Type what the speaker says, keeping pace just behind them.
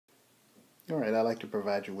Alright, I'd like to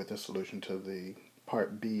provide you with a solution to the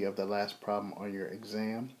part B of the last problem on your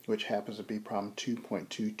exam, which happens to be problem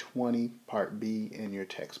 2.220, part B in your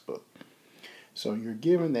textbook. So you're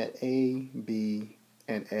given that A, B,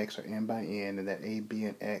 and X are n by n, and that A, B,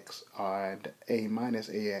 and X are, and A minus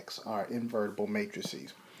AX are invertible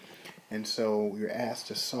matrices. And so you're asked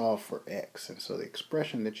to solve for X. And so the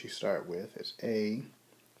expression that you start with is A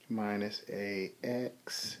minus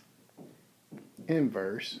AX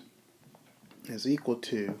inverse is equal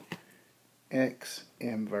to X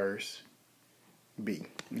inverse B.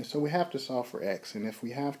 And so we have to solve for X, and if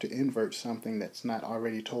we have to invert something that's not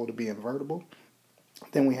already told to be invertible,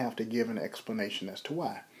 then we have to give an explanation as to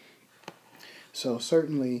why. So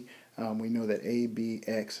certainly we know that A, B,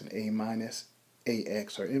 X, and A minus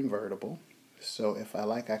AX are invertible. So if I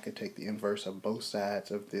like, I could take the inverse of both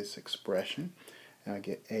sides of this expression, and I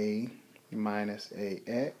get A minus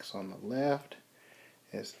AX on the left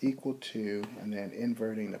is equal to, and then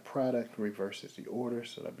inverting the product reverses the order,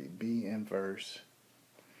 so that'll be B inverse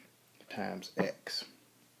times X.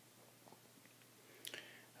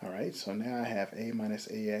 Alright, so now I have A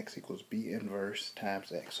minus AX equals B inverse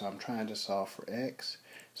times X. So I'm trying to solve for X,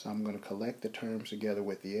 so I'm going to collect the terms together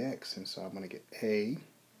with the X, and so I'm going to get A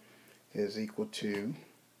is equal to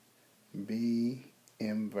B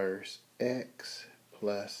inverse X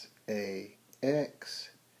plus AX,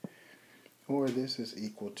 or this is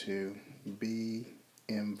equal to B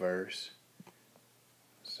inverse,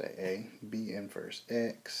 say A, B inverse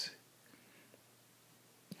X,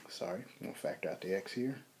 sorry, I'm going to factor out the X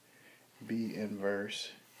here, B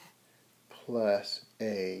inverse plus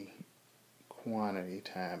A quantity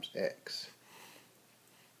times X.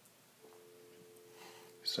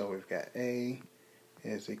 So we've got A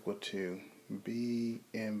is equal to B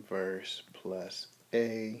inverse plus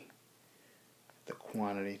A, the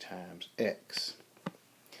quantity times X.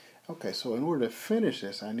 Okay, so in order to finish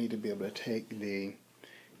this, I need to be able to take the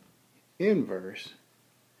inverse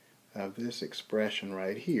of this expression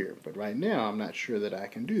right here. But right now, I'm not sure that I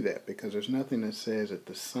can do that because there's nothing that says that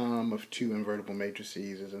the sum of two invertible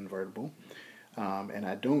matrices is invertible. And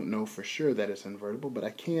I don't know for sure that it's invertible, but I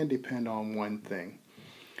can depend on one thing.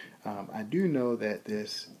 I do know that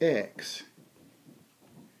this X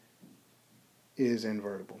is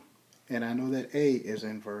invertible, and I know that A is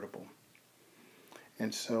invertible.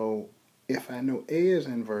 And so if I know A is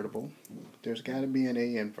invertible, there's got to be an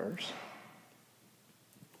A inverse,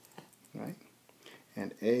 right?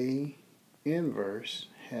 And A inverse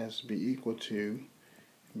has to be equal to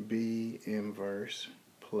B inverse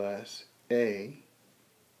plus A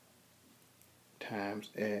times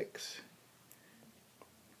X,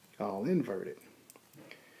 all inverted.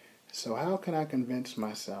 So how can I convince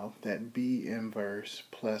myself that B inverse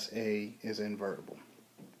plus A is invertible?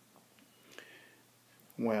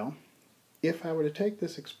 Well, if I were to take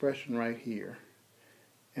this expression right here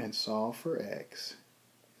and solve for X,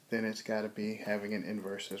 then it's got to be having an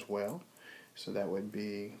inverse as well. So that would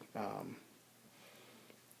be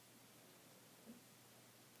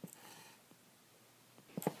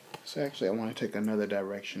so actually I want to take another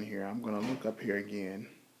direction here. I'm going to look up here again,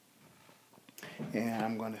 and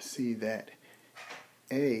I'm going to see that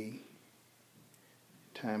A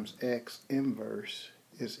times X inverse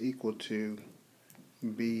is equal to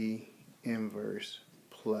B inverse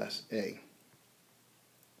plus A.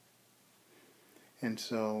 And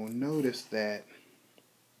so notice that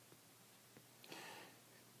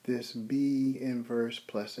this B inverse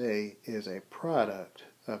plus A is a product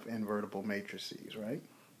of invertible matrices, right?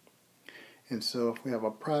 And so if we have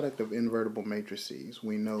a product of invertible matrices,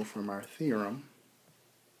 we know from our theorem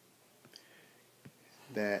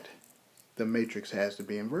that the matrix has to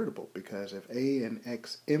be invertible, because if A and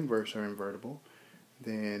X inverse are invertible,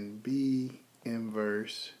 then B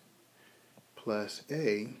inverse plus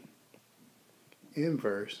A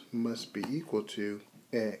inverse must be equal to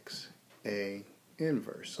X A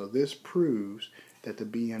inverse. So this proves that the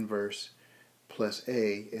B inverse plus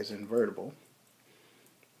A is invertible.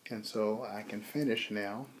 And so I can finish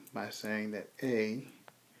now by saying that A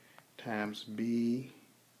times B,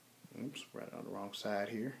 oops, right on the wrong side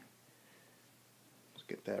here. Let's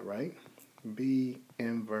get that right. B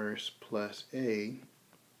inverse plus A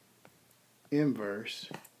inverse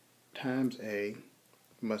times A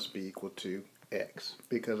must be equal to X,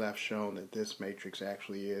 because I've shown that this matrix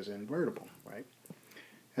actually is invertible, right?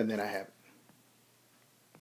 And then I have